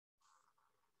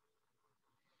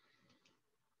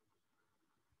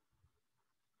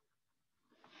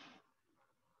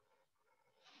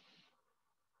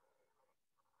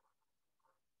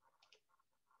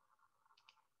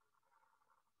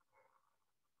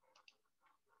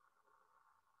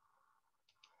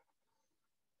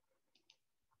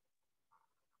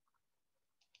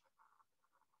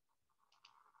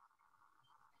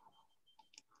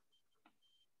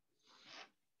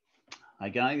Hi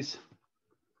guys.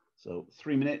 So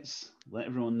 3 minutes, let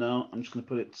everyone know. I'm just going to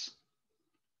put it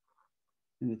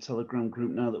in the Telegram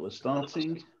group now that we're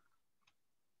starting.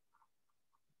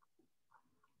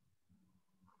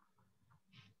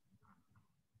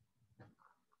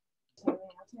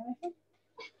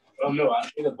 Oh no, I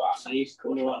think about I used to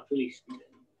call her out police.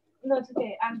 No, it's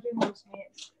okay. Andrew knows me.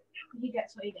 He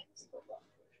gets what he gets.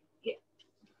 Yeah.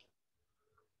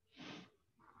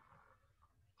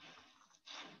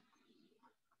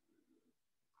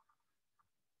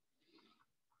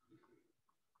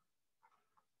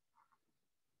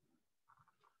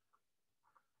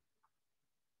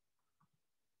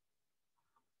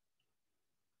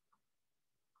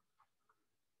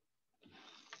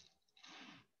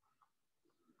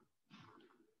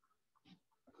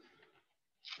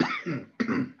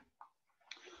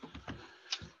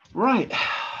 Right.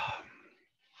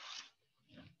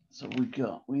 So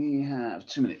we have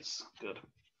 2 minutes. Good.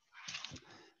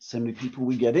 So many people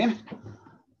we get in.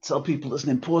 Tell people it's an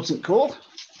important call.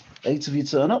 8 of you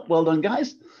turn up. Well done,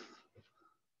 guys.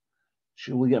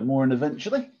 Sure, we'll get more in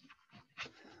eventually.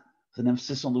 With an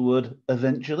emphasis on the word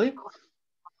eventually.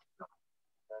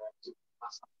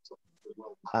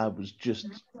 I was just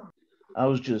hoping. I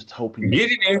was just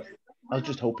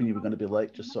hoping you were going to be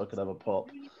late, just so I could have a pop.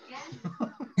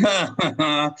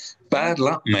 Bad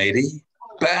luck, matey.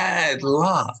 Bad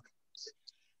luck.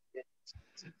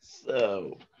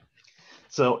 So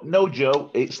no Joe.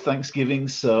 It's Thanksgiving,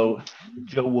 so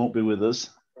Joe won't be with us.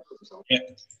 Yeah.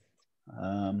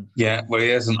 Yeah. Well, he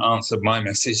hasn't answered my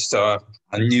message, so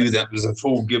I knew that was a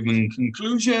foregone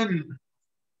conclusion.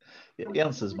 Yeah, he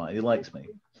answers mine. He likes me.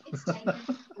 It's taken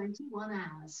 21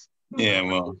 hours. Yeah.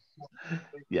 Well.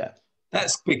 Yeah.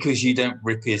 That's because you don't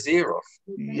rip his ear off.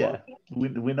 Yeah, we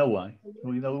know why.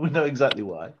 We know exactly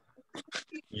why.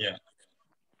 Yeah.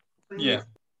 Yeah.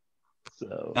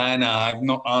 So. No, I've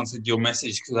not answered your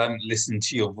message because I haven't listened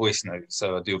to your voice note.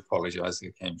 So I do apologise.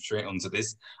 I came straight onto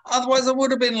this. Otherwise, I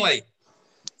would have been late.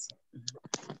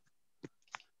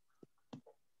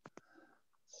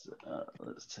 So,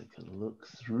 let's take a look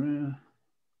through.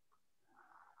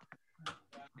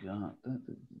 God.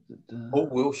 Oh,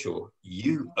 Wilshaw,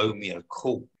 you owe me a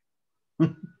call.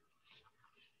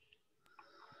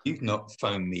 You've not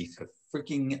phoned me for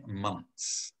freaking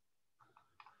months.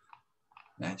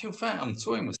 In actual fact, I'm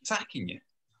toying with sacking you.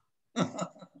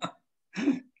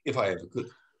 If I ever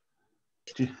could.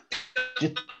 Do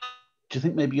you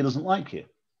think maybe he doesn't like you?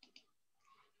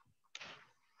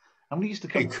 I mean, he used to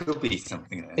come. It could be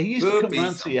something there. He used to come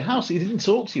round to your house. He didn't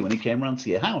talk to you when he came round to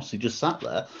your house. He just sat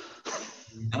there.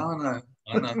 No,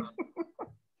 I know.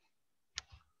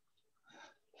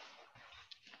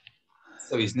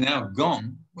 So he's now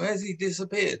gone. Where's he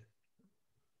disappeared?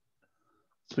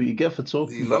 That's what you get for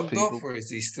talking Is he about logged people. off or is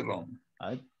he still on?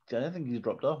 I think he's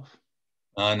dropped off.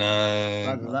 I know.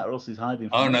 Either that or else he's hiding.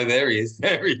 Oh, no, there he is.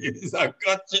 There he is. I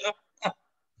got you.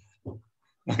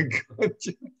 I got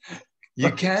you.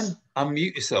 You can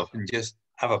unmute yourself and just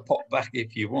have a pop back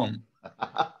if you want.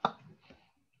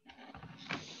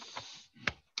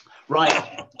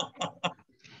 Right.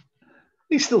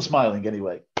 He's still smiling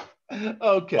anyway.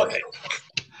 Okay.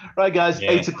 Right, guys,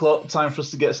 yeah. 8 o'clock, time for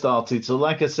us to get started. So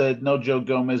like I said, no Joe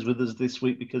Gomez with us this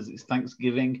week because it's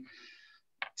Thanksgiving.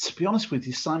 To be honest with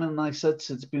you, Simon and I said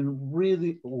it's been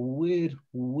really a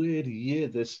weird year.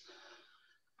 There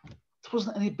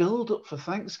wasn't any build-up for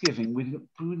Thanksgiving. We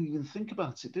didn't even think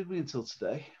about it, did we, until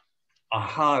today? I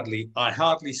hardly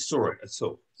saw it at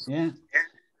all. Yeah.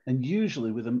 And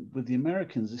usually with the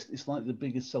Americans, it's like the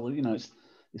biggest seller. You know, it's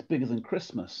bigger than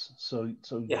Christmas. So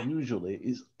yeah. Usually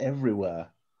it's everywhere,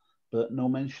 but no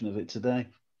mention of it today.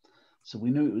 So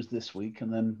we knew it was this week,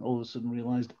 and then all of a sudden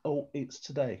realised, oh, it's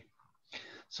today.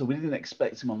 So we didn't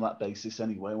expect him on that basis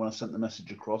anyway when I sent the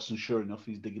message across, and sure enough,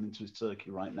 he's digging into his turkey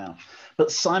right now.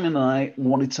 But Simon and I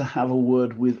wanted to have a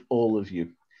word with all of you.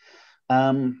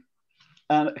 And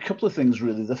a couple of things,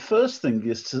 really. The first thing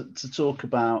is to talk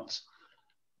about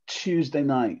Tuesday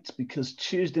night, because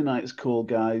Tuesday night's call,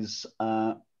 guys,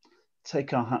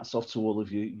 take our hats off to all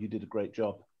of you. You did a great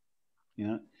job. You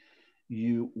know,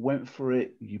 you went for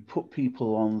it. You put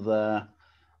people on there.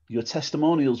 Your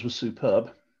testimonials were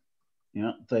superb. You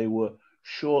know, they were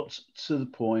short, to the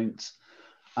point.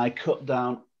 I cut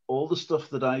down all the stuff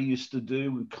that I used to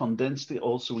do and condensed it.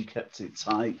 Also, we kept it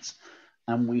tight,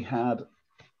 and we had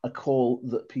a call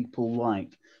that people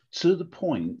liked, to the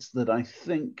point that I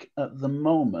think at the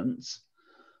moment,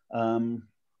 the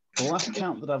last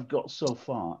count that I've got so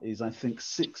far is I think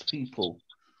 6 people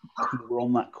who were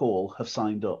on that call have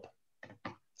signed up.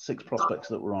 6 prospects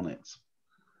that were on it.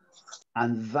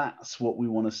 And that's what we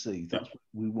want to see. That's what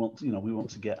we want. You know, we want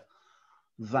to get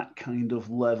that kind of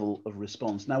level of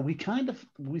response. Now, we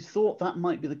thought that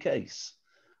might be the case,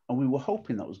 and we were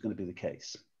hoping that was going to be the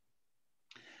case.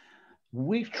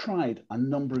 We've tried a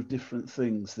number of different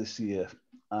things this year,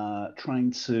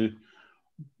 trying to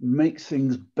make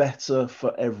things better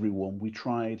for everyone. We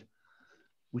tried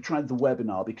the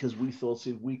webinar because we thought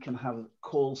if we can have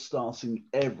calls starting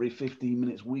every 15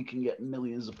 minutes, we can get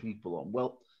millions of people on.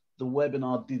 Well, the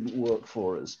webinar didn't work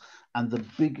for us. And the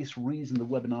biggest reason the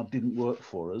webinar didn't work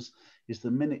for us is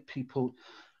the minute people,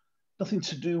 nothing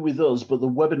to do with us, but the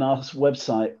webinar's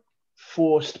website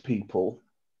forced people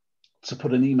to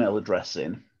put an email address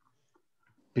in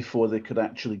before they could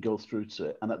actually go through to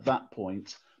it. And at that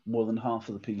point, more than half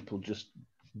of the people just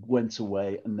went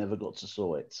away and never got to see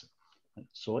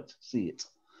it.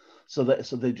 So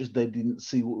they didn't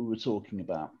see what we were talking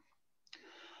about.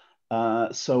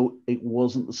 So it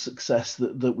wasn't the success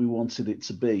that we wanted it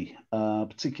to be.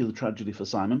 Particular tragedy for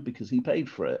Simon because he paid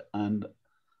for it, and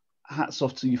hats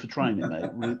off to you for trying it,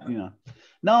 mate. You know,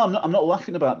 no, I'm not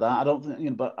laughing about that. I don't think,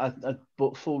 you know,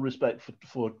 but full respect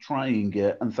for trying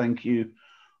it, and thank you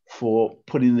for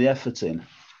putting the effort in.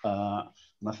 And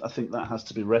I think that has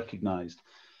to be recognised.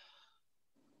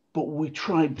 But we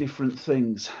tried different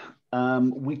things.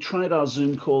 We tried our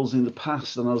Zoom calls in the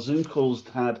past, and our Zoom calls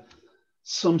had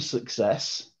some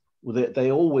success with it.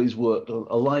 They always worked. A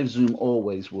live Zoom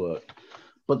always worked.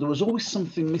 But there was always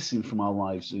something missing from our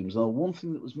live Zooms. And one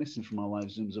thing that was missing from our live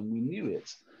Zooms, and we knew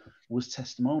it, was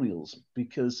testimonials,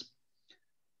 because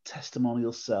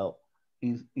testimonials sell.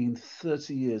 In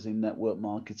 30 years in network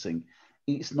marketing,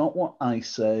 it's not what I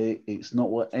say, it's not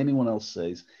what anyone else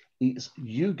says, it's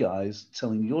you guys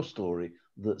telling your story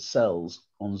that sells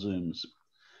on Zooms.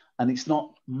 And it's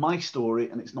not my story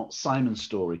and it's not Simon's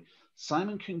story.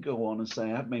 Simon can go on and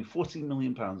say, I've made £14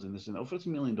 million in this, or $40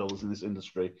 million in this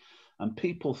industry. And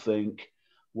people think,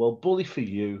 well, bully for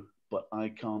you, but I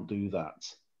can't do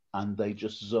that. And they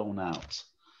just zone out.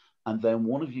 And then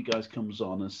one of you guys comes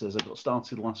on and says, I got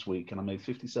started last week and I made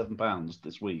 £57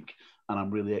 this week and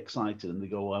I'm really excited. And they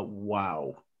go,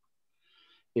 wow,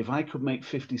 if I could make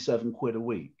 57 quid a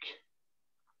week,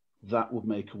 that would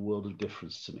make a world of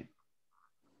difference to me.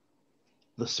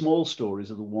 The small stories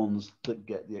are the ones that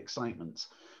get the excitement.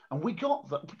 And we got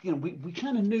that, you know, we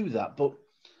kind of knew that, but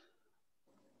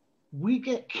we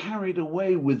get carried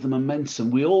away with the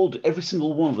momentum. Every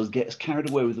single one of us gets carried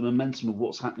away with the momentum of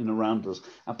what's happening around us.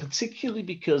 And particularly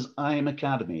because IM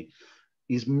Academy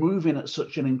is moving at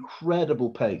such an incredible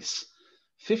pace.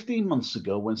 15 months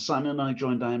ago, when Simon and I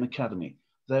joined IM Academy,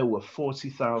 there were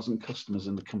 40,000 customers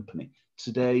in the company.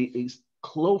 Today, it's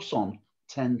close on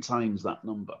 10 times that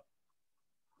number.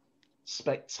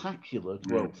 Spectacular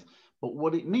growth. But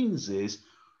what it means is,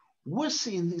 we're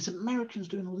seeing these Americans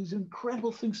doing all these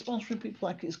incredible things, sponsoring people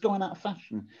like it's going out of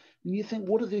fashion. And you think,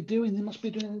 what are they doing? They must be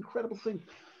doing an incredible thing.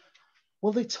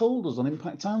 Well, they told us on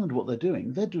Impact Island what they're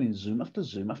doing. They're doing Zoom after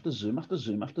Zoom after Zoom after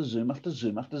Zoom after Zoom after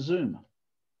Zoom after Zoom.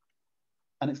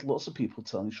 And it's lots of people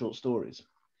telling short stories.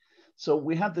 So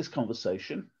we had this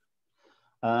conversation.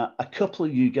 A couple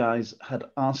of you guys had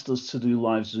asked us to do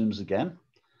live Zooms again.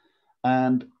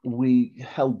 And we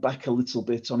held back a little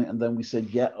bit on it. And then we said,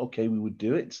 yeah, okay, we would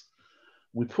do it.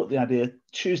 We put the idea,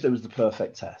 Tuesday was the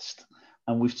perfect test.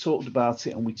 And we've talked about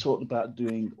it, and we talked about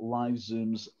doing live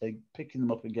Zooms, picking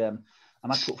them up again.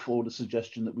 And I put forward a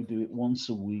suggestion that we do it once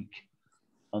a week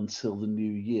until the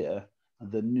new year. And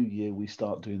the new year, we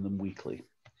start doing them weekly.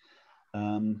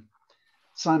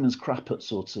 Simon's crap at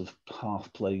sort of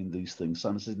half playing these things.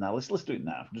 Simon says, now let's do it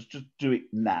now. Just do it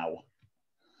now.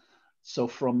 So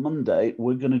from Monday,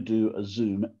 we're going to do a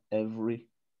Zoom every,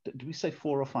 do we say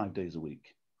 4 or 5 days a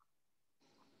week?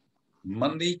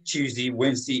 Monday, Tuesday,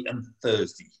 Wednesday, and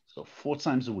Thursday. So 4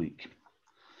 times a week.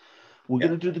 We're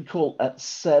going to do the call at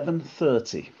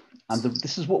 7:30. And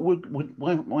this is what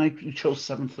why we chose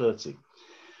 7:30.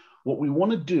 What we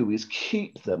want to do is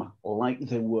keep them like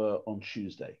they were on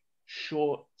Tuesday.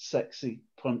 Short, sexy,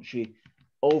 punchy,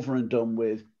 over and done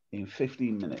with in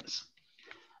 15 minutes.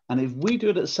 And if we do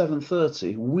it at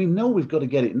 7:30, we know we've got to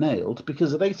get it nailed,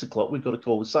 because at 8 o'clock, we've got a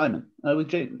call with Simon,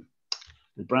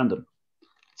 with Brandon.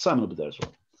 Simon will be there as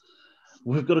well.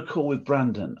 We've got a call with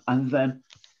Brandon. And then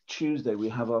Tuesday, we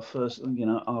have our first, you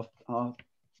know, our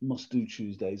must-do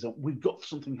Tuesdays. We've got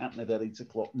something happening at 8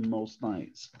 o'clock most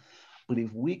nights. But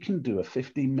if we can do a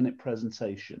 15-minute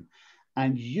presentation,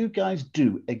 and you guys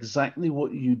do exactly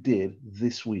what you did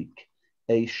this week,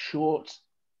 a short,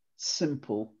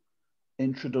 simple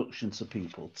introduction to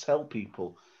people, tell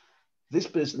people this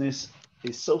business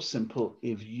is so simple.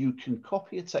 If you can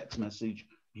copy a text message,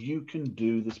 you can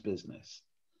do this business.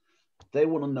 They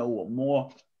want to know what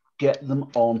more get them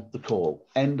on the call.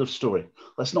 End of story.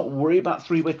 Let's not worry about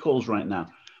three-way calls right now.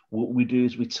 What we do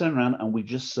is we turn around and we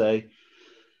just say,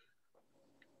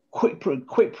 quick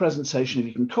presentation. If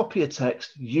you can copy a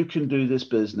text, you can do this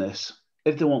business.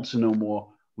 If they want to know more,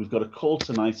 we've got a call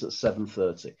tonight at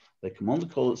 7:30. They come on the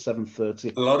call at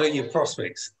 7:30. A lot of your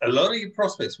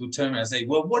prospects will turn around and say,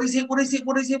 well, what is it? What is it?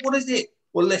 What is it? What is it?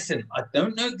 Well, listen, I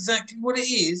don't know exactly what it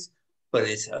is, but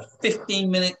it's a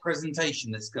 15-minute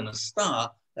presentation that's going to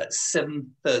start at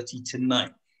 7:30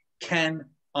 tonight. Can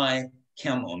I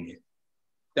count on you?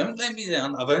 Don't let me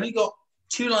down. I've only got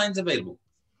 2 lines available.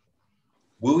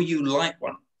 Will you like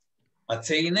one? I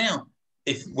tell you now,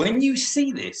 when you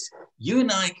see this, you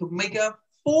and I could make a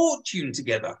fortune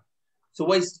together. It's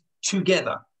always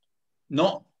together,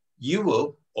 not you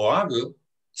will or I will,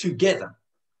 together.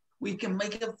 We can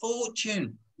make a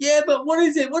fortune. Yeah, but what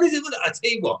is it? What is it? I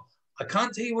tell you what, I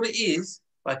can't tell you what it is,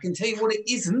 but I can tell you what it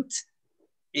isn't.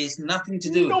 It's nothing to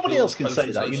do with Nobody else can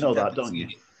say that. You know that, don't you?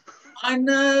 I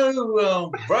know.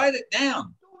 Well, write it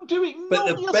down. Don't do it. But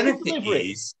the benefit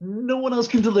is, no one else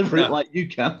can deliver it like you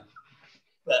can.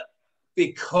 But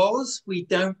because we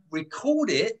don't record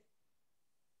it,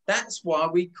 that's why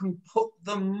we can put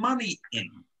the money in.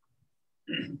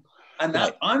 And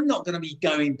right. I'm not going to be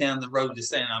going down the road to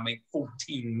saying I make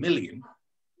 14 million.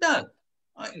 No,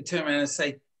 I can turn around and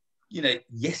say, you know,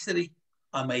 yesterday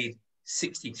I made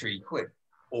 63 quid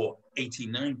or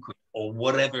 89 quid or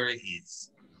whatever it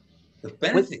is. The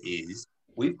benefit is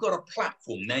we've got a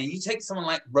platform. Now, you take someone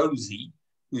like Rosie,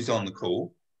 who's on the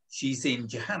call. She's in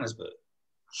Johannesburg.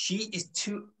 She is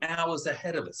 2 hours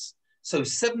ahead of us. So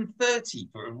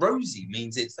 7:30 for Rosie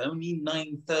means it's only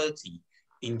 9:30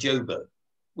 in Joburg,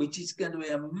 which is going to be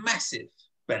a massive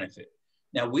benefit.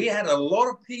 Now, we had a lot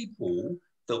of people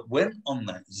that went on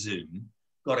that Zoom,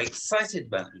 got excited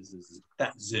about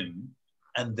that Zoom,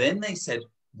 and then they said,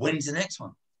 when's the next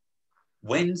one?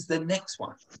 When's the next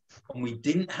one? And we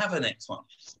didn't have a next one.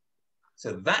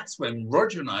 So that's when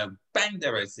Roger and I banged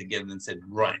our heads together and said,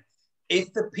 right,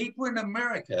 if the people in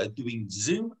America are doing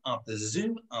Zoom after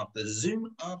Zoom after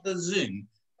Zoom after Zoom,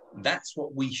 that's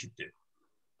what we should do.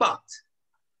 But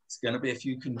it's going to be a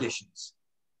few conditions.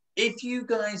 If you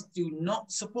guys do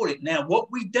not support it, now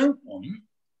what we don't want,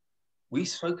 we've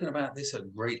spoken about this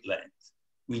at great length.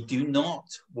 We do not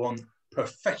want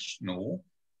professional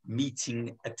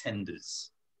meeting attenders.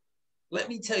 Let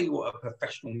me tell you what a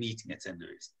professional meeting attender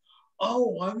is.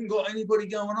 Oh, I haven't got anybody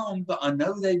going on, but I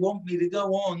know they want me to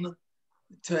go on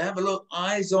to have a look,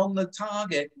 eyes on the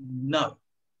target. No,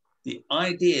 the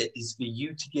idea is for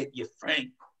you to get your friend,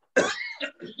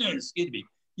 excuse me,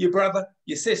 your brother,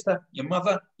 your sister, your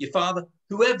mother, your father,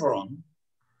 whoever on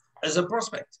as a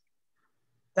prospect.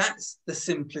 That's the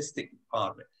simplistic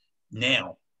part of it.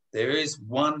 Now, there is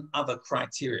one other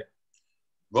criteria.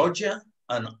 Roger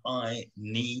and I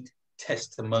need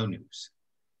testimonials.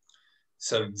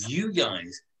 So you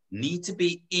guys need to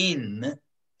be in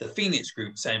the Phoenix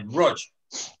group saying, Roger,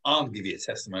 I'll give you a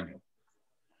testimonial.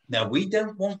 Now, we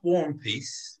don't want War and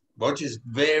Peace. Roger's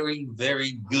very,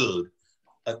 very good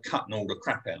at cutting all the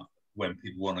crap out when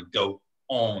people want to go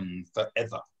on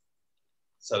forever.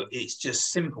 So it's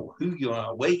just simple. Who you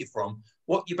are, where you're from,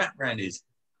 what your background is,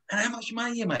 and how much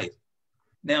money you made.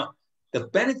 Now, the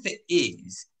benefit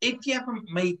is, if you haven't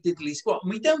made diddly squat,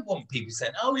 and we don't want people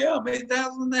saying, oh yeah, I made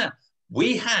 1,000 now.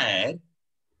 We had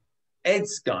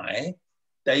Ed's guy,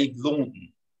 Dave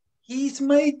Lawton. He's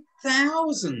made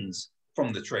thousands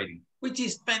from the trading, which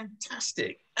is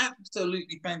fantastic,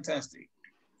 absolutely fantastic.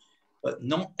 But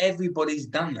not everybody's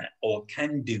done that or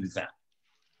can do that.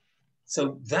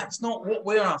 So that's not what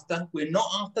we're after. We're not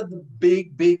after the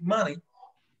big, big money.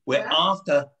 We're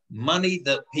after money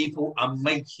that people are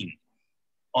making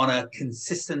on a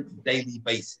consistent daily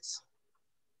basis.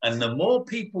 And the more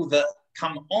people that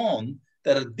come on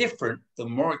that are different, the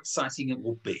more exciting it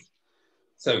will be.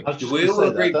 So do we all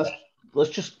agree with that?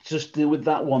 Let's just deal with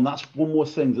that one. That's one more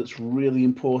thing that's really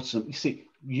important. You see,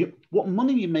 what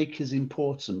money you make is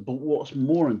important, but what's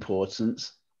more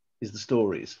important is the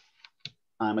stories.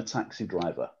 I'm a taxi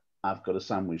driver. I've got a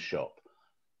sandwich shop.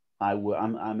 I'm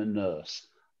a nurse.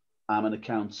 I'm an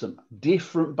accountant.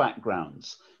 Different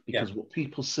backgrounds, because what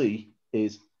people see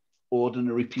is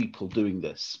ordinary people doing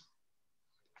this.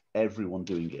 Everyone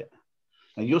doing it.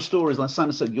 And your stories, like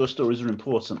Simon said, your stories are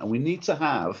important, and we need to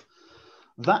have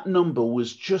that number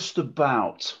was just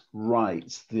about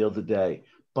right the other day.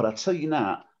 But I tell you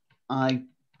now,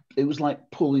 it was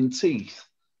like pulling teeth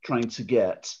trying to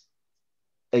get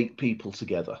 8 people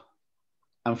together.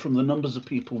 And from the numbers of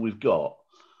people we've got,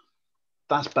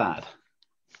 that's bad.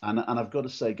 And I've got to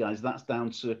say, guys, that's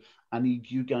down to, I need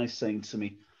you guys saying to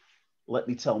me, let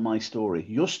me tell my story.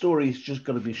 Your story is just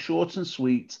going to be short and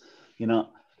sweet. You know,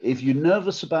 if you're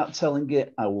nervous about telling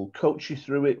it, I will coach you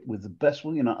through it with the best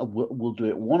one. You know, we'll do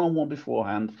it one-on-one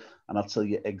beforehand, and I'll tell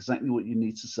you exactly what you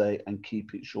need to say and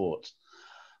keep it short.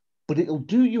 But it'll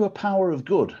do you a power of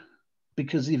good,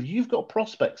 because if you've got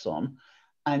prospects on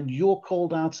and you're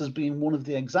called out as being one of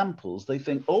the examples, they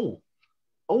think, oh,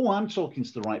 I'm talking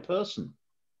to the right person.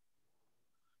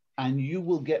 And you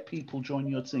will get people join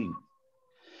your team.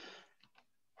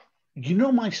 You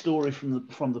know my story from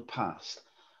the past.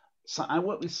 So I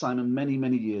worked with Simon many,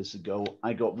 many years ago.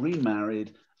 I got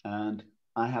remarried and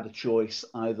I had a choice,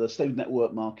 either stay with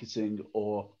network marketing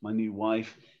or my new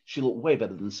wife. She looked way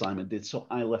better than Simon did, so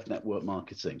I left network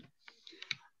marketing.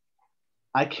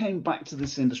 I came back to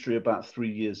this industry about 3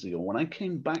 years ago. When I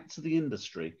came back to the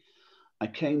industry, I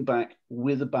came back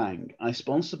with a bang. I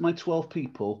sponsored my 12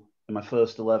 people in my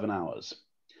first 11 hours.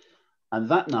 And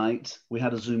that night we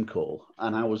had a Zoom call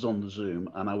and I was on the Zoom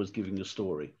and I was giving a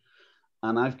story.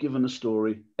 And I've given a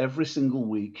story every single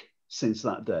week since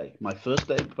that day. My first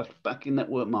day back in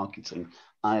network marketing,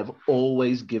 I have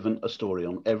always given a story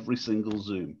on every single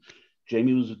Zoom.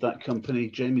 Jamie was with that company.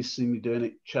 Jamie's seen me doing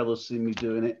it. Cello's seen me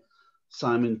doing it.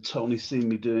 Simon, Tony's seen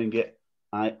me doing it.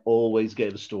 I always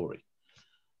gave a story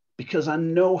because I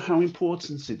know how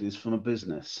important it is for my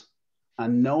business. I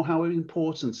know how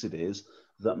important it is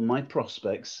that my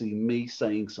prospects see me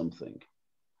saying something.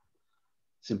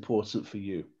 It's important for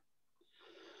you.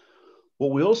 What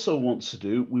we also want to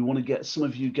do, we want to get some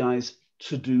of you guys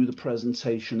to do the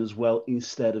presentation as well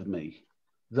instead of me.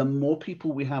 The more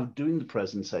people we have doing the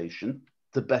presentation,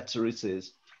 the better it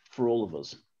is for all of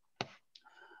us.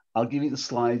 I'll give you the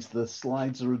slides. The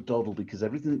slides are a doddle because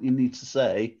everything that you need to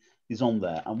say is on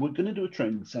there. And we're going to do a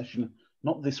training session,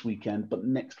 not this weekend, but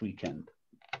next weekend.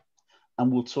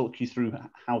 And we'll talk you through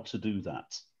how to do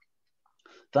that.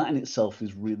 That in itself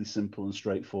is really simple and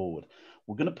straightforward.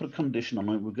 We're going to put a condition on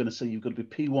it. We're going to say you've got to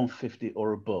be P150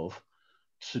 or above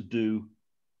to do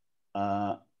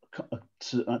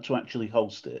to actually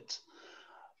host it.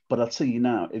 But I'll tell you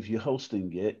now, if you're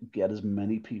hosting it, get as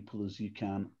many people as you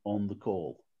can on the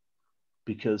call,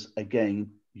 because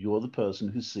again, you're the person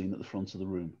who's seen at the front of the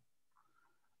room,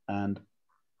 and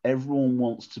everyone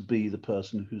wants to be the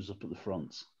person who's up at the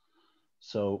front.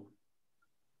 So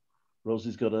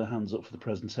Rosie's got her hands up for the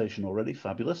presentation already.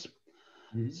 Fabulous.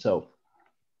 Mm-hmm. So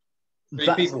three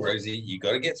people, Rosie. You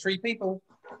got to get 3 people.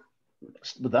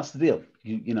 But that's the deal.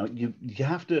 You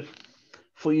have to,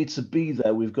 for you to be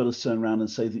there, we've got to turn around and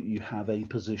say that you have a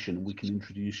position. We can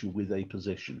introduce you with a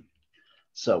position.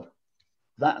 So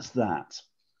that's that.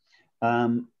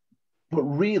 But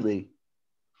really,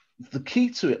 the key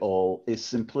to it all is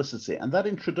simplicity. And that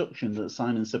introduction that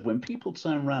Simon said, when people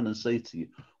turn around and say to you,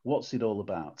 what's it all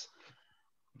about?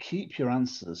 Keep your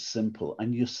answers simple.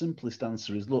 And your simplest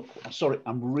answer is, look, sorry,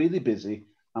 I'm really busy.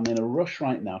 I'm in a rush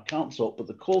right now. Can't talk, but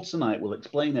the call tonight will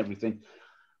explain everything.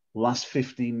 Last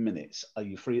 15 minutes. Are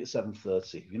you free at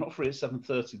 7:30? If you're not free at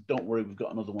 7:30, don't worry. We've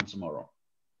got another one tomorrow.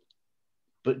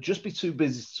 But just be too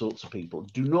busy to talk to people.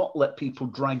 Do not let people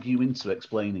drag you into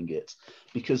explaining it,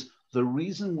 because the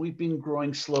reason we've been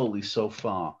growing slowly so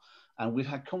far, and we've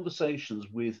had conversations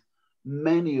with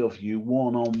many of you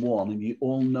one-on-one, and you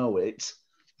all know it,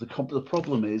 the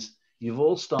problem is you've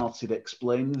all started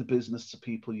explaining the business to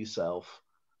people yourself,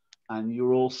 and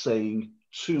you're all saying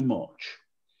too much.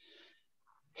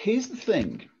 Here's the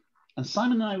thing, and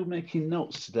Simon and I were making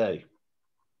notes today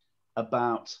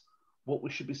about what we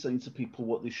should be saying to people,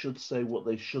 what they should say, what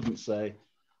they shouldn't say,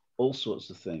 all sorts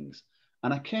of things.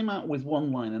 And I came out with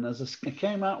one line, and as I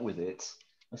came out with it,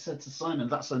 I said to Simon,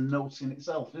 that's a note in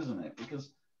itself, isn't it? Because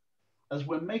as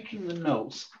we're making the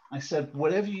notes, I said,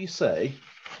 whatever you say,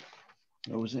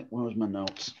 where was it? Where was my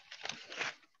notes?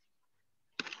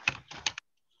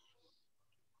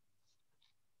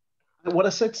 What I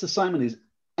said to Simon is,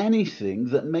 anything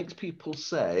that makes people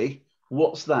say,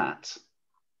 what's that?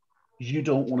 You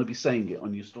don't want to be saying it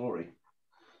on your story.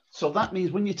 So that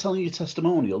means when you're telling your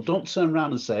testimonial, don't turn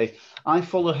around and say, I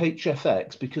follow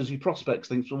HFX, because your prospects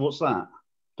think, well, what's that?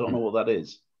 Don't know what that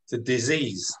is. It's a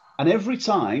disease. And every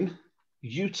time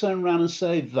you turn around and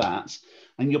say that,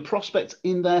 and your prospect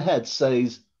in their head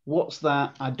says, what's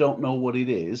that? I don't know what it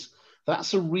is.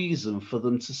 That's a reason for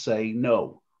them to say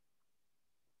no.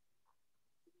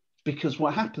 Because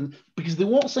what happens, because they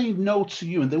won't say no to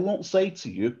you, and they won't say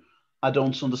to you, I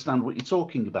don't understand what you're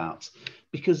talking about,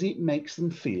 because it makes them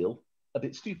feel a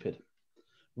bit stupid.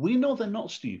 We know they're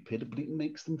not stupid, but it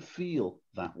makes them feel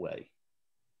that way.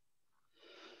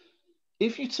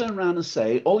 If you turn around and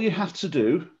say, all you have to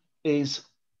do is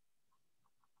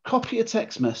Copy a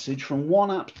text message from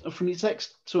one app, from your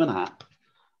text to an app,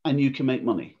 and you can make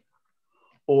money.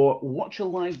 Or watch a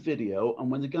live video, and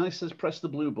when the guy says press the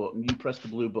blue button, you press the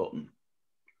blue button.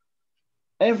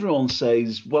 Everyone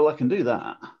says, well, I can do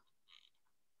that.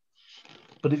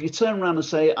 But if you turn around and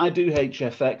say, I do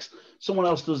HFX, someone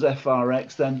else does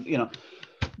FRX, then, you know,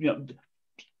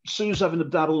 Sue's having a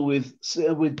dabble with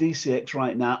DCX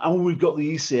right now, and we've got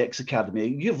the ECX Academy.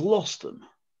 You've lost them.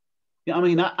 You know, I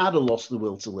mean, I'd have lost the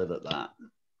will to live at that.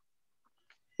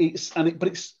 But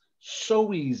it's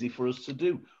so easy for us to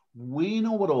do. We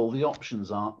know what all the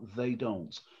options are. They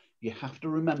don't. You have to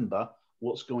remember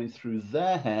what's going through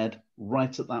their head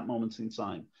right at that moment in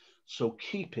time. So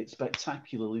keep it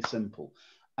spectacularly simple.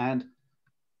 And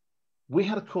we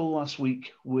had a call last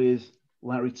week with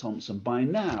Larry Thompson. By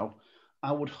now,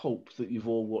 I would hope that you've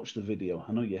all watched the video.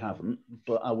 I know you haven't,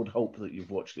 but I would hope that you've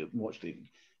watched it.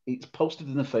 It's posted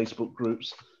in the Facebook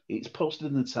groups. It's posted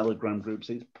in the Telegram groups.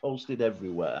 It's posted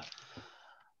everywhere.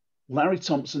 Larry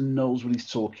Thompson knows what he's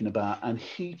talking about, and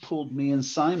he pulled me and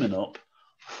Simon up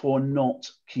for not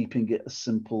keeping it as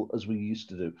simple as we used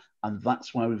to do. And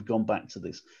that's why we've gone back to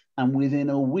this. And within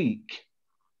a week,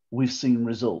 we've seen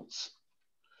results.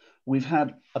 We've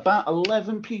had about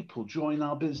 11 people join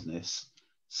our business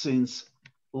since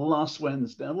last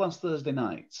Thursday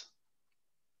night,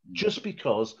 just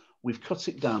because we've cut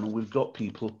it down and we've got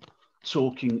people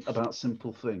talking about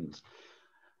simple things.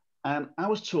 And I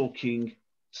was talking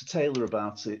to Taylor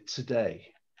about it today.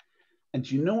 And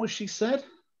do you know what she said?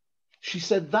 She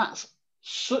said, that's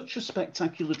such a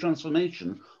spectacular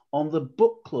transformation. On the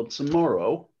book club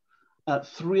tomorrow at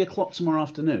 3 o'clock tomorrow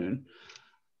afternoon,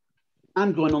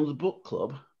 I'm going on the book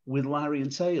club with Larry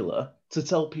and Taylor to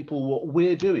tell people what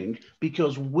we're doing,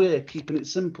 because we're keeping it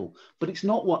simple. But it's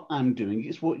not what I'm doing,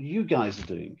 it's what you guys are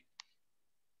doing.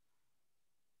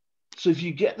 So if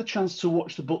you get the chance to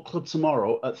watch the book club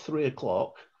tomorrow at 3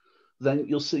 o'clock, then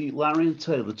you'll see Larry and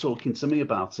Taylor talking to me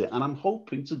about it. And I'm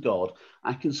hoping to God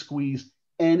I can squeeze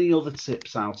any other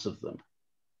tips out of them.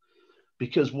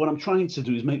 Because what I'm trying to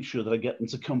do is make sure that I get them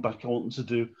to come back. I want them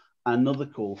to do another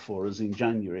call for us in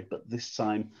January, but this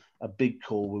time a big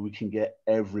call where we can get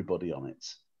everybody on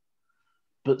it.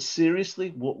 But seriously,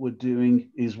 what we're doing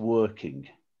is working.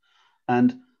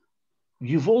 And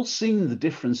you've all seen the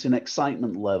difference in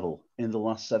excitement level in the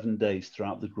last 7 days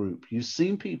throughout the group. You've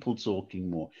seen people talking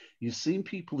more. You've seen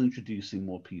people introducing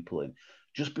more people in.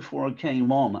 Just before I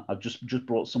came on, I've just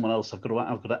brought someone else.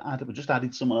 I've just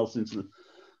added someone else into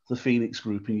the Phoenix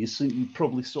group, and you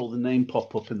probably saw the name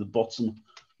pop up in the bottom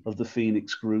of the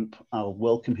Phoenix group. I'll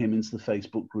welcome him into the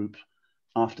Facebook group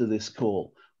after this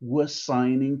call. We're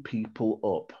signing people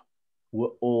up. We're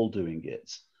all doing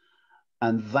it.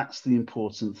 And that's the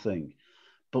important thing.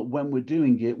 But when we're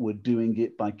doing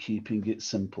it by keeping it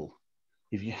simple.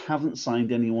 If you haven't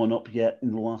signed anyone up yet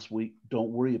in the last week,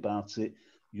 don't worry about it.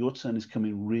 Your turn is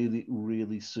coming really,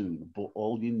 really soon. But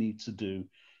all you need to do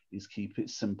is keep it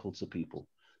simple to people.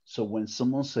 So when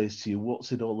someone says to you,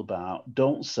 what's it all about?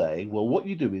 Don't say, well, what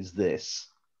you do is this,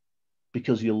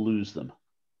 because you'll lose them.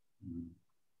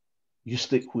 You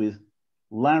stick with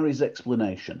Larry's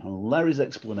explanation. And Larry's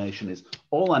explanation is,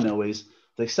 all I know is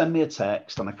they send me a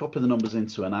text and I copy the numbers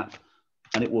into an app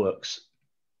and it works.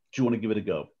 Do you want to give it a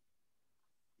go?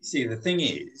 See, the thing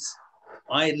is,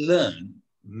 I learned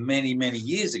many, many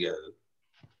years ago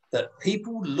that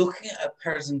people looking at a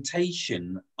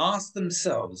presentation ask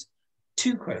themselves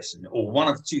two questions, or one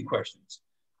of two questions.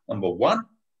 Number one,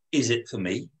 is it for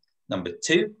me? Number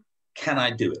two, can I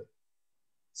do it?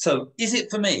 So is it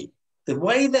for me? The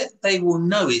way that they will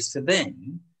know it's for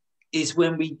them is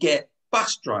when we get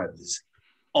bus drivers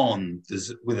on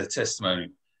with a testimonial,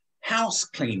 house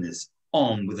cleaners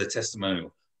on with a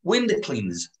testimonial, window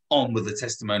cleaners on with a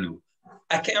testimonial,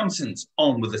 accountants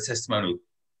on with a testimonial,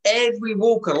 every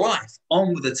walk of life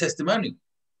on with a testimonial.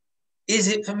 Is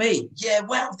it for me? Yeah,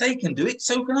 well, they can do it,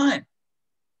 so can I.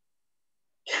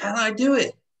 Can I do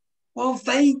it? Well,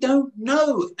 they don't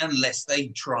know unless they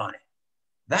try.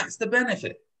 That's the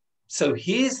benefit. So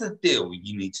here's the deal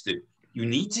you need to do. You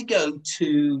need to go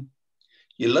to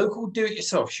your local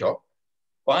do-it-yourself shop,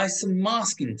 buy some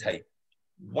masking tape,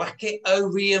 whack it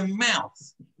over your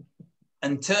mouth,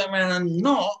 and turn around and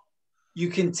not. You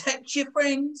can text your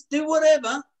friends, do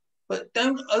whatever, but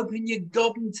don't open your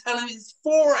gob and tell them it's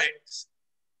Forex.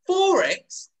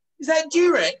 Forex? Is that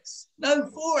Durex? No,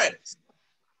 Forex.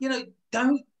 You know,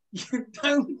 don't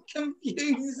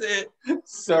confuse it.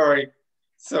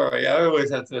 Sorry, I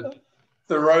always have to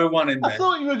throw one in there. I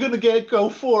thought you were going to go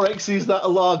Forex, is that a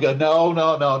lager?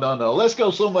 No. Let's go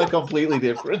somewhere completely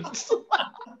different.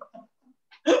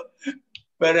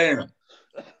 But anyway,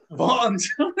 What I'm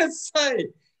trying to say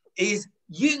is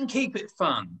you can keep it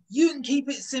fun. You can keep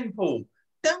it simple.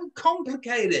 Don't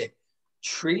complicate it.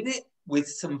 Treat it with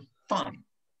some fun.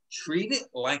 Treat it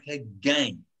like a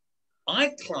game.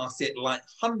 I class it like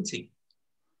hunting,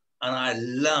 and I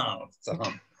love to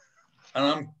hunt. And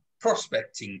I'm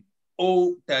prospecting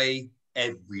all day,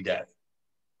 every day.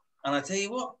 And I tell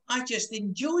you what, I just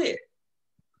enjoy it.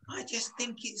 I just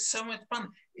think it's so much fun.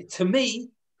 To me,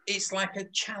 it's like a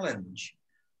challenge.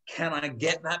 Can I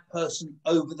get that person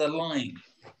over the line?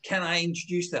 Can I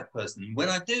introduce that person? When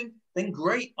I do, then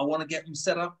great. I want to get them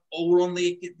set up all on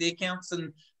the accounts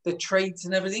and the trades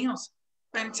and everything else.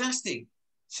 Fantastic.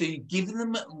 So you're giving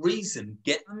them a reason,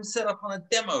 get them set up on a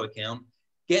demo account,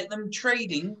 get them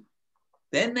trading,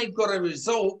 then they've got a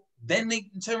result, then they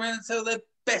can turn around and tell their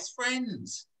best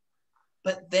friends.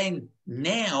 But then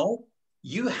now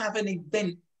you have an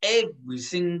event every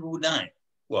single night.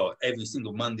 Well, every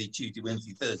single Monday, Tuesday,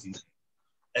 Wednesday, Thursday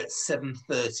at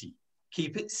 7:30.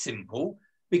 Keep it simple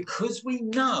because we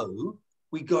know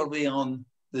we got to be on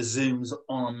the Zooms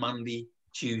on Monday,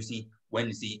 Tuesday,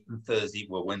 Wednesday, and Thursday.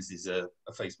 Well, Wednesday's a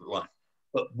Facebook Live,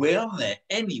 but we're on there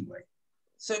anyway.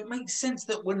 So it makes sense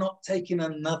that we're not taking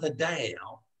another day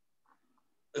out.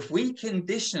 If we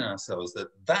condition ourselves that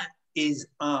that is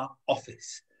our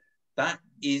office, that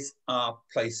is our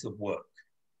place of work,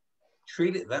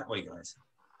 treat it that way, guys.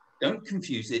 Don't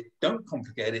confuse it. Don't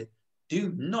complicate it.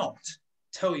 Do not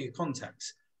tell your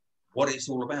contacts what it's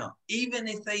all about. Even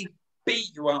if they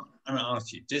beat you up and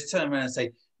ask you, just turn around and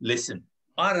say, listen,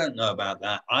 I don't know about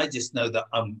that. I just know that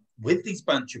I'm with these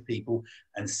bunch of people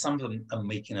and some of them are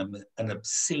making an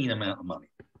obscene amount of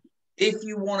money. If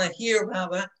you want to hear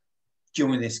about that,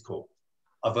 join this call.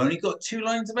 I've only got 2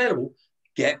 lines available.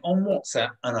 Get on WhatsApp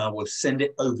and I will send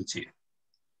it over to you.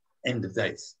 End of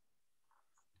days.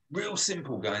 Real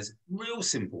simple, guys. Real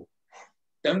simple.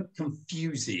 Don't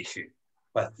confuse the issue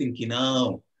by thinking,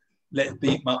 oh, let's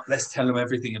beat them up. Let's tell them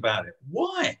everything about it.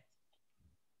 Why?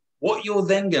 What you're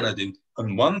then going to do,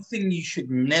 and one thing you should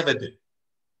never do,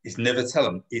 is never tell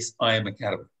them it's I Am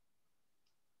Academy.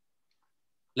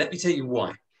 Let me tell you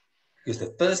why. Because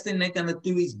the first thing they're going to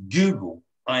do is Google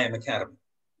I Am Academy.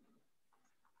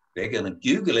 They're going to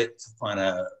Google it to find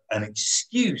an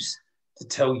excuse to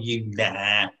tell you,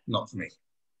 nah, not for me,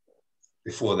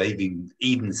 before they've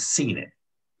even seen it.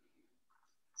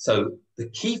 So the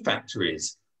key factor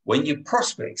is when your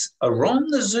prospects are on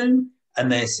the Zoom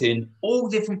and they're seeing all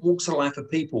different walks of life of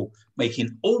people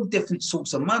making all different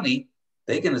sorts of money,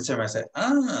 they're going to turn around and say,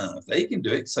 if they can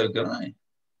do it, so can I.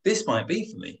 This might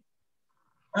be for me.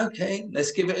 Okay,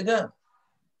 let's give it a go.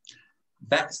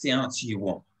 That's the answer you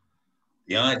want.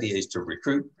 The idea is to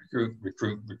recruit.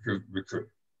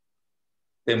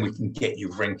 Then we can get you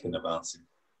ranking advancing.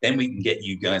 Then we can get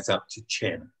you guys up to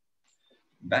chairman.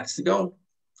 That's the goal.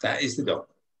 That is the goal.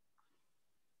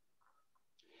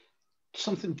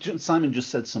 Simon just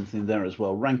said something there as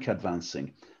well, rank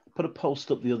advancing. I put a post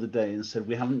up the other day and said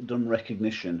we haven't done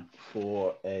recognition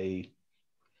for a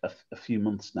few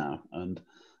months now, and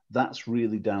that's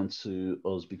really down to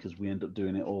us because we end up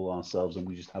doing it all ourselves and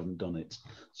we just haven't done it.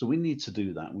 So we need to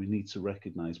do that. We need to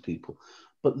recognize people.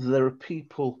 But there are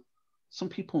people, some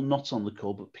people not on the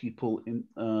call, but people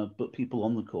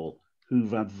on the call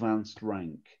who've advanced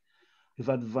rank. Who've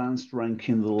advanced rank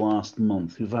in the last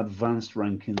month, who've advanced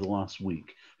rank in the last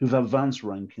week, who've advanced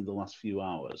rank in the last few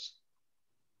hours.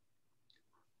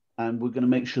 And we're going to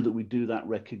make sure that we do that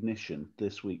recognition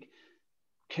this week.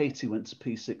 Katie went to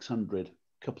P600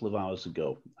 a couple of hours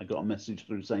ago. I got a message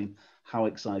through saying how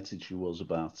excited she was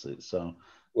about it. So,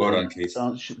 well done, Keith.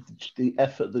 The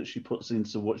effort that she puts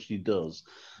into what she does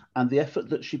and the effort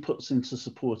that she puts into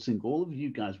supporting all of you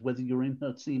guys, whether you're in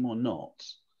her team or not,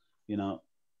 you know,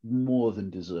 more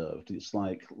than deserved. It's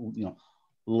like, you know,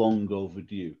 long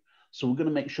overdue. So we're going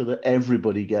to make sure that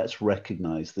everybody gets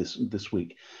recognized this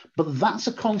week. But that's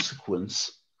a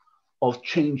consequence of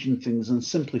changing things and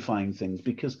simplifying things,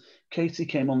 because Katie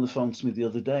came on the phone to me the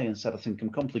other day and said, I think I'm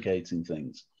complicating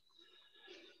things.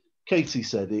 Katie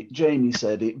said it, Jamie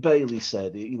said it, Bailey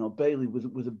said it. You know, Bailey,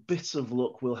 with a bit of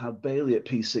luck, we'll have Bailey at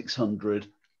P600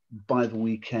 by the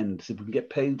weekend. So if we can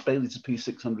get Bailey to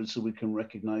P600 so we can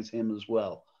recognize him as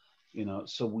well. You know,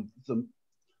 so the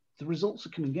results are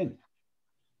coming in.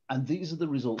 And these are the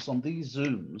results on these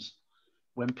Zooms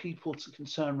when people can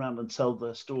turn around and tell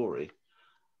their story.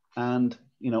 And,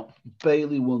 you know,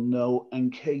 Bailey will know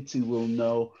and Katie will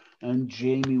know and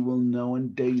Jamie will know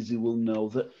and Daisy will know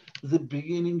that the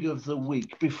beginning of the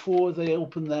week, before they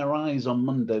open their eyes on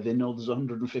Monday, they know there's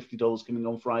 $150 coming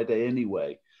on Friday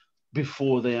anyway,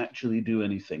 before they actually do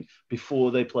anything,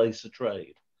 before they place a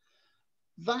trade.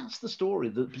 That's the story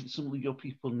that some of your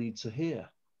people need to hear.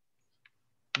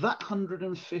 That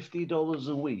 $150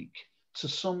 a week to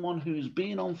someone who's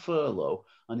been on furlough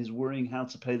and is worrying how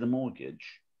to pay the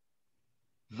mortgage,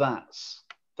 that's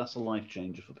a life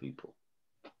changer for people.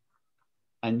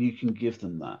 And you can give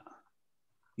them that.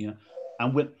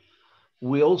 And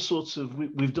we all sorts of,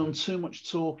 we've done too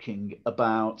much talking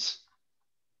about,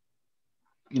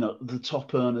 the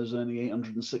top earners earning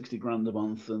 860 grand a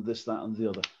month and this, that, and the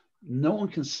other. No one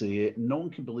can see it. No one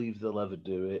can believe they'll ever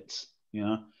do it.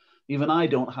 Even I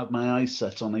don't have my eyes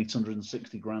set on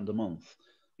 860 grand a month.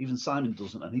 Even Simon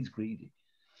doesn't, and he's greedy.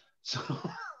 So,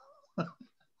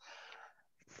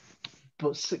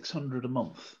 but 600 a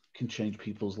month can change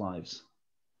people's lives.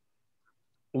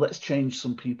 Let's change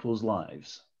some people's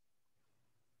lives,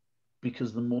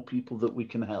 because the more people that we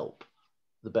can help,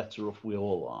 the better off we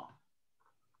all are.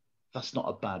 That's not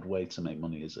a bad way to make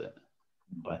money, is it?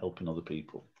 By helping other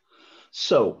people.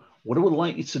 So what I would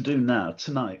like you to do now,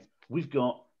 tonight, we've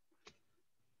got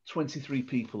 23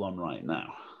 people on right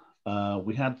now.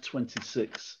 We had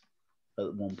 26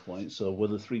 at one point, so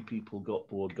whether 3 people got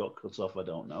bored, got cut off, I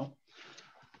don't know.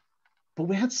 But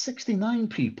we had 69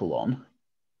 people on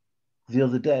the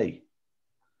other day.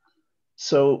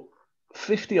 So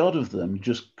 50 odd of them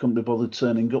just couldn't be bothered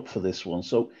turning up for this one.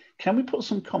 So can we put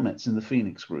some comments in the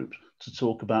Phoenix group to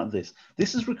talk about this?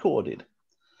 This is recorded.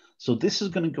 So this is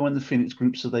going to go in the Phoenix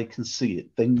group so they can see it.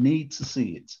 They need to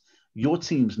see it. Your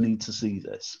teams need to see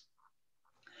this.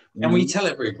 Can we tell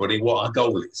everybody what our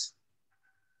goal is?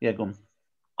 Yeah, go on.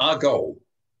 Our goal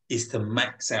is to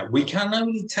max out. We can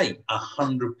only take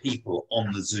 100 people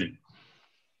on the Zoom.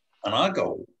 And our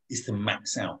goal is to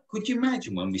max out. Could you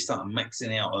imagine when we start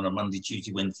maxing out on a Monday,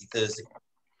 Tuesday, Wednesday, Thursday?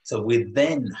 So we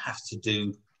then have to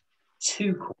do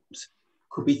 2 calls.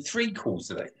 Could be 3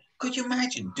 calls a day. Could you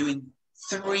imagine doing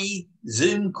 3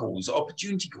 Zoom calls,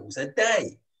 opportunity calls a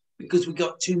day, because we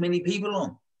got too many people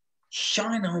on?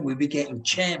 Shine on, we'll be getting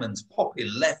chairmans popping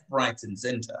left, right, and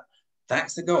centre.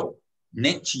 That's the goal.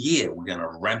 Next year, we're going to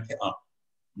ramp it up.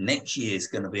 Next year is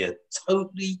going to be a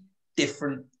totally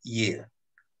different year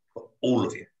for all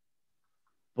of you.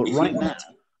 But right now,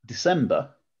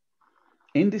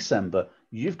 in December,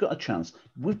 you've got a chance.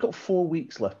 We've got 4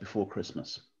 weeks left before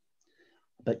Christmas.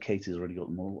 I bet Katie's already got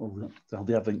them all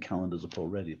the advent calendars up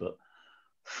already, but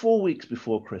 4 weeks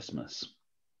before Christmas.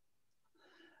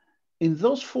 In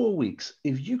those 4 weeks,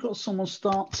 if you got someone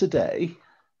start today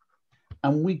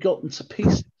and we got them to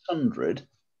P600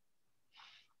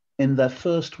 in their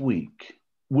first week,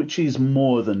 which is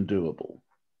more than doable,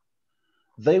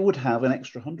 they would have an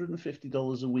extra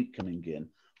 $150 a week coming in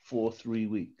for 3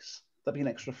 weeks. That'd be an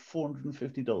extra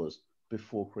 $450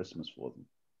 before Christmas for them.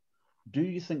 Do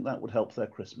you think that would help their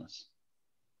Christmas?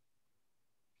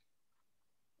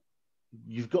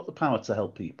 You've got the power to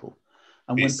help people.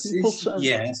 And this when people is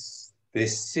yes,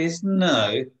 this is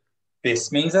no.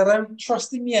 This means I don't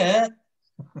trust him yet.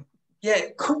 Yeah,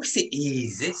 of course it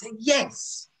is. It's a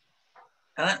yes.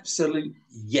 An absolute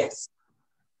yes.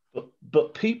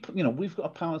 But people, we've got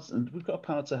a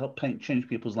power to help change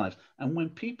people's lives. And when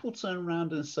people turn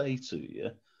around and say to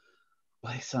you,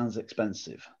 well, it sounds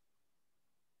expensive.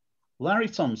 Larry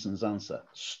Thompson's answer,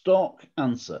 stock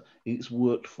answer, it's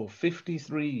worked for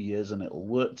 53 years and it'll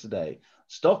work today.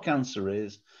 Stock answer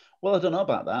is, well, I don't know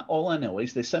about that. All I know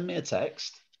is they send me a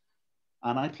text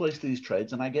and I place these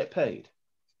trades and I get paid.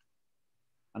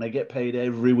 And I get paid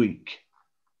every week.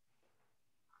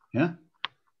 Yeah?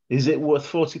 Is it worth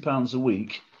 £40 a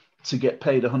week to get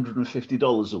paid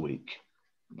 $150 a week?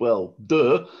 Well,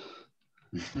 duh.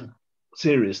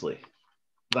 Seriously.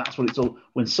 That's what it's all.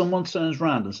 When someone turns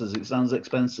around and says it sounds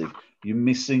expensive, you're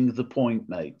missing the point,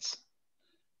 mates.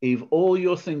 If all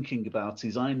you're thinking about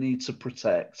is I need to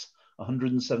protect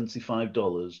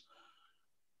 $175,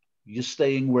 you're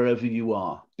staying wherever you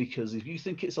are. Because if you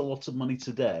think it's a lot of money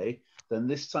today, then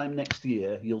this time next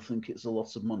year, you'll think it's a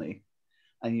lot of money.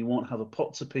 And you won't have a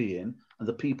pot to pee in, and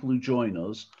the people who join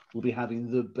us will be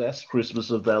having the best Christmas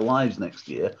of their lives next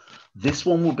year. This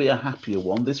one will be a happier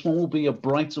one. This one will be a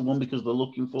brighter one because they're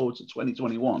looking forward to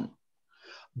 2021.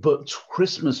 But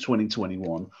Christmas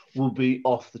 2021 will be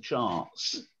off the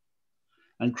charts.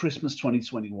 And Christmas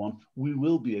 2021, we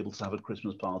will be able to have a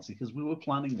Christmas party because we were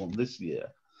planning one this year.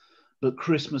 But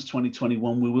Christmas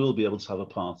 2021, we will be able to have a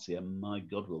party. And my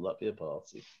God, will that be a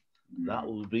party? That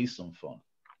will be some fun.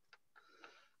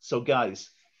 So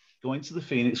guys, go into the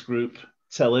Phoenix group,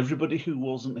 tell everybody who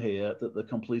wasn't here that they're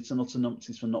complete and utter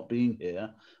numpties for not being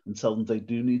here, and tell them they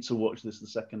do need to watch this the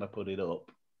second I put it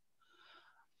up.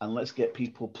 And let's get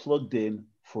people plugged in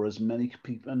for as many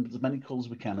people and as many calls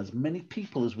as we can, as many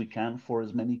people as we can for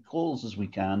as many calls as we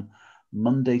can,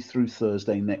 Monday through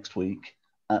Thursday next week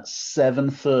at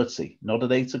 7:30, not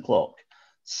at 8 o'clock,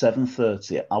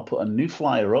 7:30. I'll put a new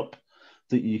flyer up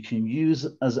that you can use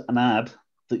as an ad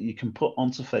that you can put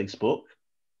onto Facebook.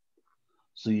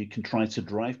 So you can try to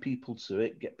drive people to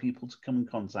it, get people to come and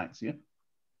contact you.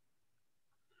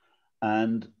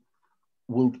 And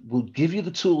we'll give you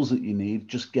the tools that you need.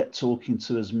 Just get talking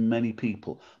to as many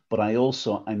people. But I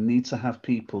need to have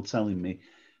people telling me,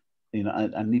 you know,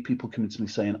 I need people coming to me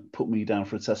saying, put me down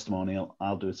for a testimonial.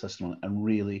 I'll do a testimonial. And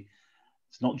really,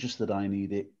 it's not just that I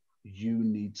need it. You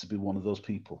need to be one of those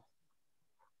people.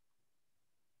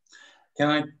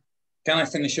 Can I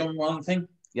finish on one thing?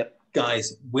 Yep.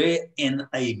 Guys, we're in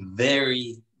a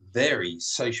very, very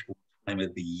social time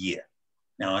of the year.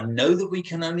 Now, I know that we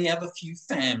can only have a few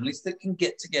families that can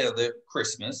get together at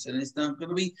Christmas, and it's not going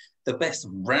to be the best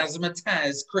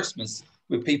razzmatazz Christmas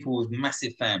with people with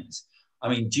massive families. I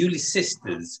mean, Julie's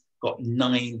sister's got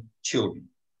 9 children,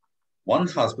 1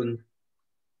 husband,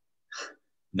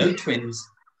 no twins.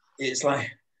 It's like,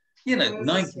 you know,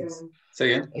 9 kids. So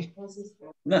yeah,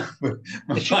 no.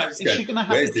 Is she going to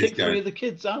have to kick 3 of the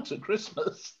kids out at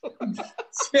Christmas?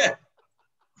 Yeah.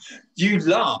 You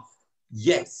laugh.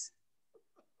 Yes.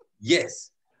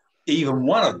 Yes. Even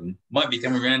one of them might be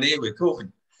coming around here with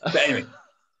coffin. But anyway,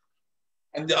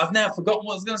 and I've now forgotten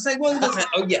what I was going to say. What was I going to say?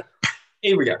 Oh yeah.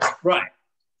 Here we go. Right.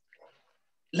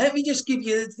 Let me just give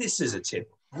you this as a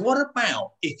tip. What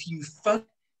about if you phone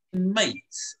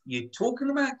mates? You're talking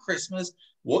about Christmas,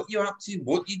 what you're up to,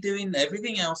 what you're doing,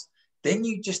 everything else. Then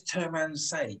you just turn around and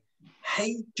say,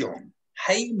 hey, John,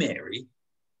 hey, Mary,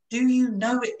 do you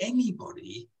know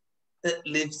anybody that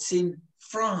lives in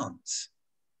France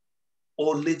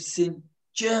or lives in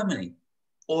Germany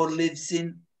or lives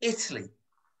in Italy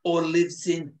or lives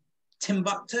in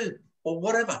Timbuktu or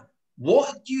whatever?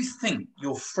 What do you think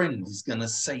your friend is going to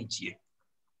say to you?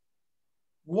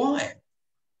 Why?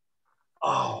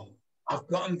 Oh, I've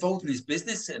got involved in this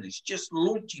business and it's just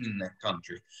launching in that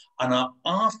country. And I'm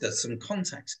after some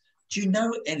contacts. Do you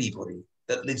know anybody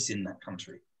that lives in that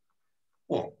country?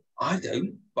 Well, I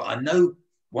don't, but I know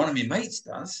one of my mates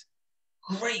does.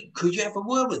 Great. Could you have a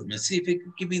word with them and see if it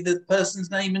could give me the person's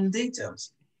name and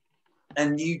details?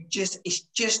 And it's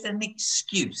just an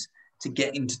excuse to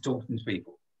get into talking to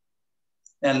people.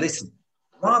 Now, listen,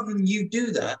 rather than you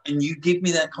do that and you give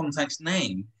me that contact's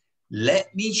name,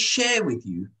 let me share with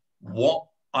you what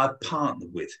I've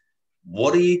partnered with.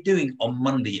 What are you doing on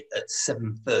Monday at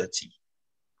 7:30?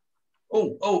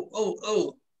 Oh,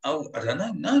 I don't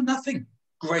know. No, nothing.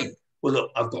 Great. Well,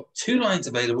 look, I've got 2 lines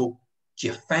available. Do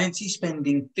you fancy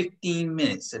spending 15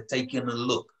 minutes of taking a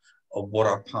look at what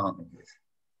I've partnered with?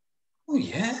 Oh,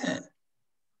 yeah.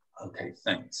 Okay,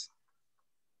 thanks.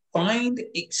 Find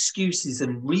excuses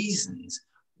and reasons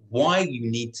why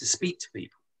you need to speak to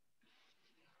people.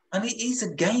 And it is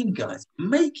a game, guys.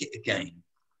 Make it a game.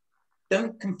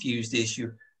 Don't confuse the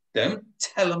issue. Don't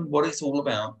tell them what it's all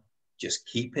about. Just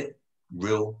keep it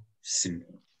real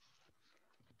simple.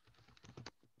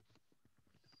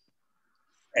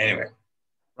 Anyway,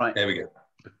 right. There we go.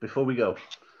 Before we go,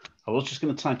 I was just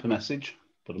going to type a message,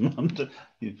 but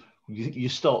you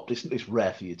stopped. It's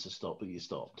rare for you to stop, but you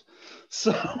stopped.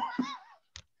 So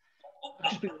I've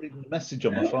just been reading the message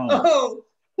on my phone. Oh.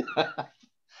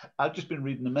 I've just been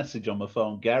reading the message on my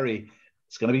phone. Gary,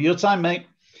 it's going to be your time, mate.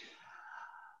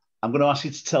 I'm going to ask you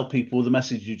to tell people the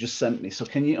message you just sent me. So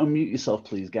can you unmute yourself,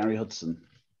 please, Gary Hudson?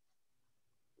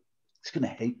 He's going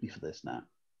to hate me for this now.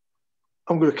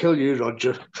 I'm going to kill you,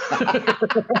 Roger.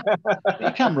 Put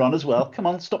your camera on as well. Come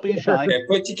on, stop being shy. Yeah,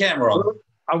 put your camera on.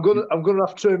 I'm going to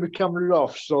have to turn my camera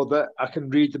off so that I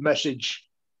can read the message.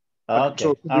 Okay,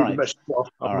 all right.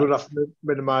 I'm going to have to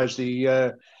minimise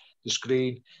the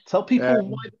screen. Tell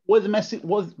people why the message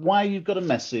was, why you've got a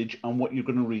message, and what you're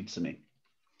going to read to me.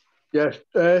 Yeah,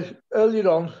 earlier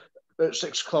on at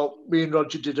 6 o'clock, me and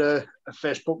Roger did a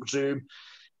Facebook Zoom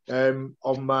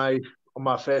on my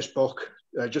Facebook,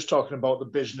 just talking about the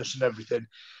business and everything.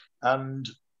 And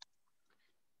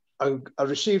I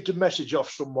received a message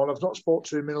off someone. I've not spoken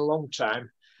to him in a long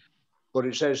time, but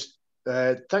it says,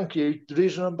 "Thank you. The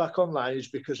reason I'm back online is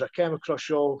because I came across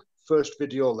your first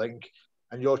video link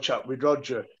and your chat with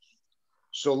Roger.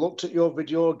 So looked at your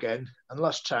video again, and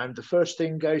last time the first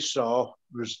thing I saw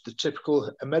was the typical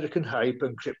American hype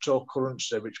and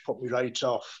cryptocurrency, which put me right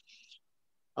off.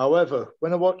 However,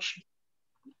 when I watched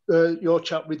your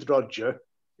chat with Roger,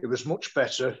 it was much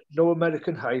better. No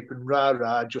American hype and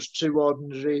rah-rah, just 2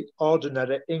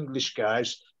 ordinary English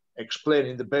guys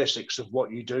explaining the basics of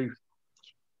what you do."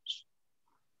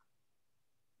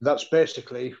 That's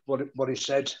basically what he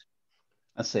said.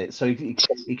 That's it. So he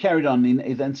carried on.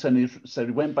 He then said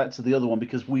he went back to the other one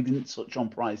because we didn't touch on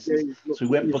prices. Yeah, So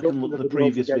he went back and looked at the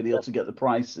previous video yeah. to get the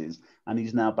prices, and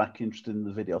he's now back interested in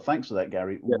the video. Thanks for that,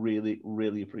 Gary. Yeah. Really,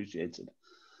 really appreciated.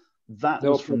 That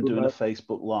No was from problem, doing mate. a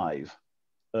Facebook Live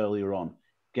earlier on.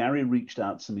 Gary reached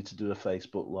out to me to do a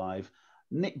Facebook Live.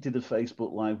 Nick did a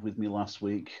Facebook Live with me last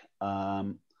week.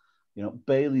 You know,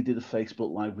 Bailey did a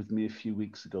Facebook Live with me a few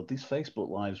weeks ago. These Facebook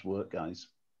Lives work, guys.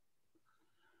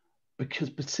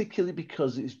 Particularly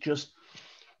because it's just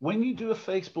when you do a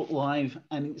Facebook Live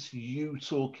and it's you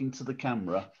talking to the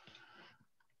camera,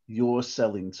 you're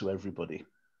selling to everybody.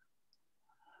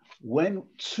 When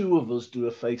two of us do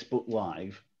a Facebook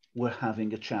Live, we're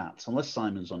having a chat, unless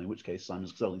Simon's on, in which case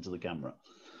Simon's selling to the camera.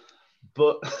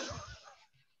 But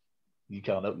you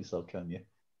can't help yourself, can you?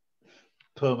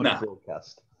 Permanent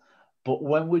broadcast. But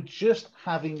when we're just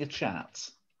having a chat,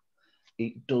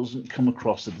 it doesn't come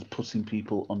across as putting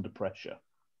people under pressure.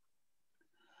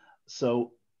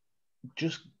 So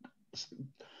just,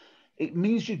 it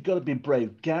means you've got to be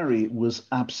brave. Gary was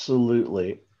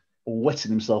absolutely wetting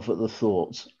himself at the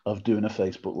thought of doing a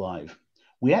Facebook Live.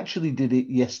 We actually did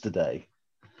it yesterday.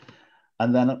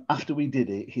 And then after we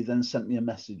did it, he then sent me a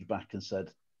message back and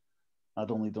said, I'd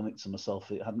only done it to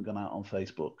myself. It hadn't gone out on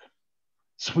Facebook.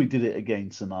 So we did it again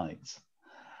tonight.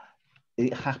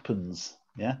 It happens.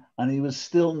 Yeah. And he was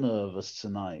still nervous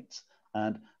tonight.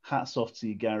 And hats off to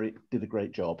you, Gary. Did a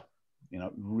great job. You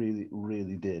know, really,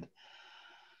 really did.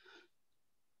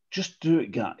 Just do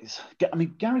it, guys. I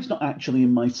mean, Gary's not actually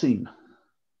in my team.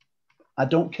 I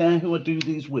don't care who I do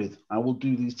these with. I will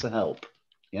do these to help.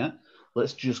 Yeah.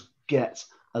 Let's just get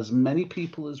as many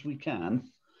people as we can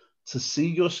to see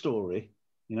your story.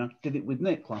 You know, did it with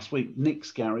Nick last week.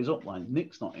 Nick's Gary's upline.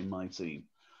 Nick's not in my team.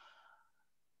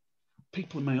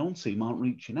 People in my own team aren't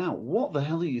reaching out. What the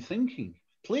hell are you thinking?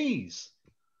 Please.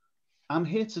 I'm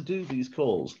here to do these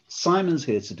calls. Simon's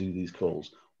here to do these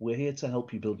calls. We're here to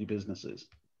help you build your businesses.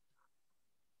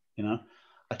 You know,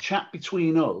 a chat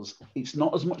between us, it's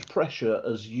not as much pressure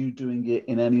as you doing it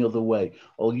in any other way.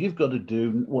 All you've got to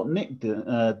do, what Nick did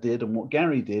and what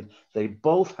Gary did, they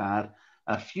both had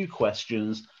a few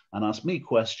questions and asked me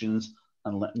questions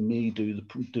and let me do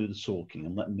the talking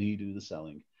and let me do the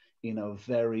selling in a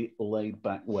very laid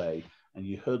back way. And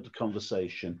you heard the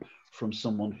conversation from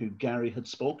someone who Gary had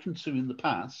spoken to in the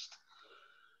past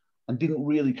and didn't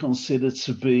really consider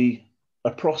to be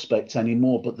a prospect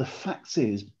anymore. But the fact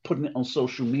is, putting it on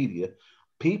social media,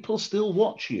 people still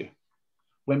watch you.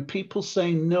 When people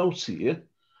say no to you,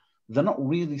 they're not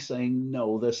really saying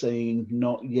no, they're saying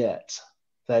not yet.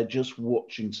 They're just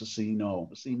watching to see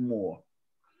more.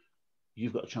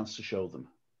 You've got a chance to show them.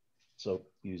 So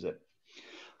use it.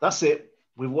 That's it.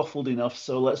 We've waffled enough.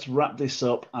 So let's wrap this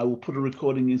up. I will put a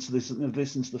recording into this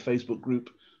into the Facebook group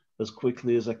as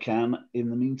quickly as I can. In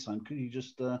the meantime, could you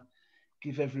just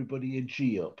give everybody a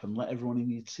G up and let everyone in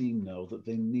your team know that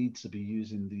they need to be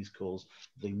using these calls.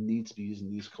 They need to be using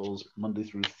these calls Monday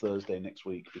through Thursday next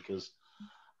week, because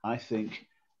I think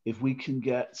if we can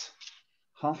get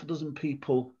half a dozen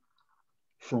people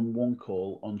from one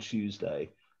call on Tuesday,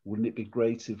 wouldn't it be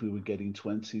great if we were getting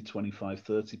 20, 25,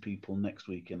 30 people next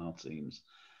week in our teams?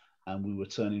 And we were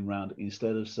turning around,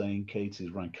 instead of saying Katie's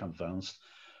rank advanced,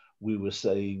 we were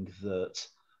saying that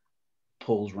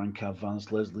Paul's rank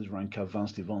advanced, Leslie's rank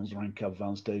advanced, Yvonne's rank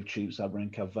advanced, Dave Cheap's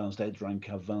rank advanced, Ed's rank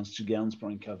advanced, Julian's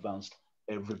rank advanced,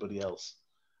 everybody else.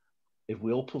 If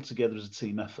we all pull together as a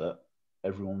team effort,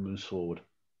 everyone moves forward.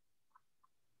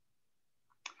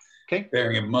 Okay.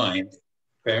 Bearing in mind,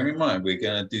 we're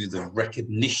going to do the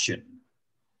recognition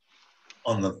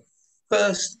on the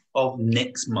 1st of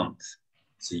next month.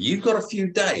 So you've got a few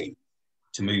days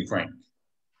to move rank.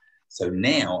 So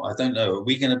now, I don't know, are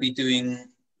we going to be doing,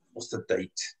 what's the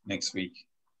date next week?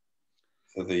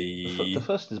 For the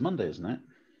 1st is Monday, isn't it?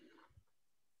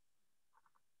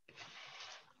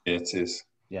 Yeah, it is.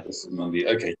 Yeah. It's Monday.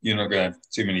 Okay, you're not going to have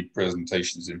too many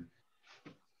presentations in.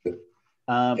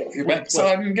 Get back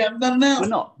inside and get them done now. We're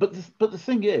not. But the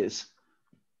thing is,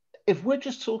 if we're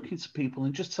just talking to people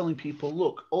and just telling people,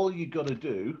 look, all you got to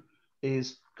do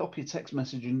is copy a text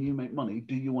message and you make money.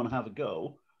 Do you want to have a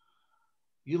go?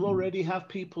 You'll already have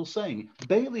people saying.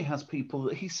 Bailey has people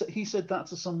that he said that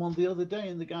to someone the other day,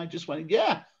 and the guy just went,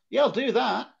 yeah, I'll do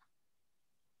that.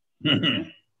 Yeah.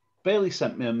 Bailey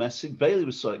sent me a message. Bailey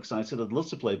was so excited. I'd love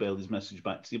to play Bailey's message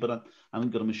back to you, but I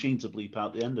haven't got a machine to bleep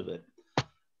out the end of it.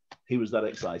 He was that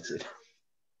excited.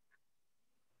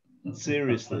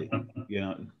 Seriously,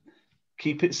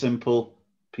 keep it simple.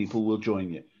 People will join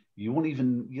you.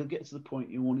 You'll get to the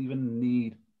point you won't even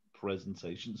need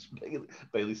presentations.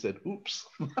 Bailey said, oops.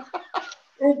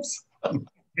 Oops.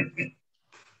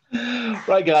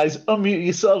 Right, guys, unmute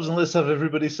yourselves and let's have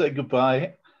everybody say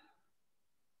goodbye.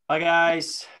 Bye,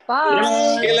 guys.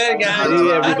 Bye. See you later, guys. See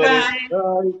you, everybody.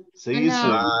 Bye-bye. See you soon.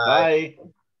 Bye. Bye.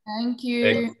 Thank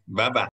you. Bye-bye.